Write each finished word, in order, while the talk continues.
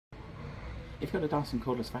If you've got a Dyson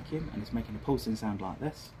cordless vacuum and it's making a pulsing sound like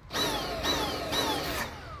this, it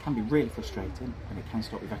can be really frustrating and it can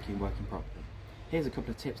stop your vacuum working properly. Here's a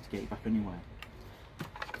couple of tips to get you back on your way.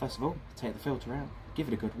 First of all, take the filter out, give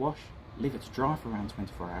it a good wash, leave it to dry for around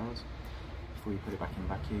 24 hours before you put it back in the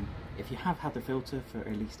vacuum. If you have had the filter for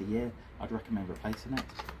at least a year, I'd recommend replacing it.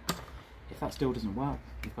 If that still doesn't work,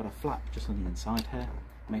 you've got a flap just on the inside here.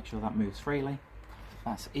 Make sure that moves freely.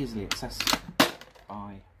 That's easily accessible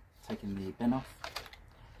by taking the bin off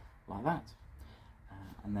like that,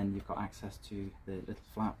 and then you've got access to the little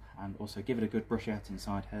flap, and also give it a good brush out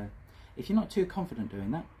inside here. If you're not too confident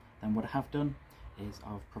doing that, then what I have done is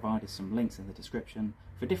I've provided some links in the description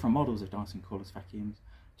for different models of Dyson cordless vacuums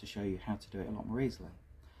to show you how to do it a lot more easily.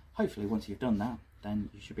 Hopefully once you've done that, then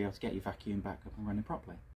you should be able to get your vacuum back up and running properly.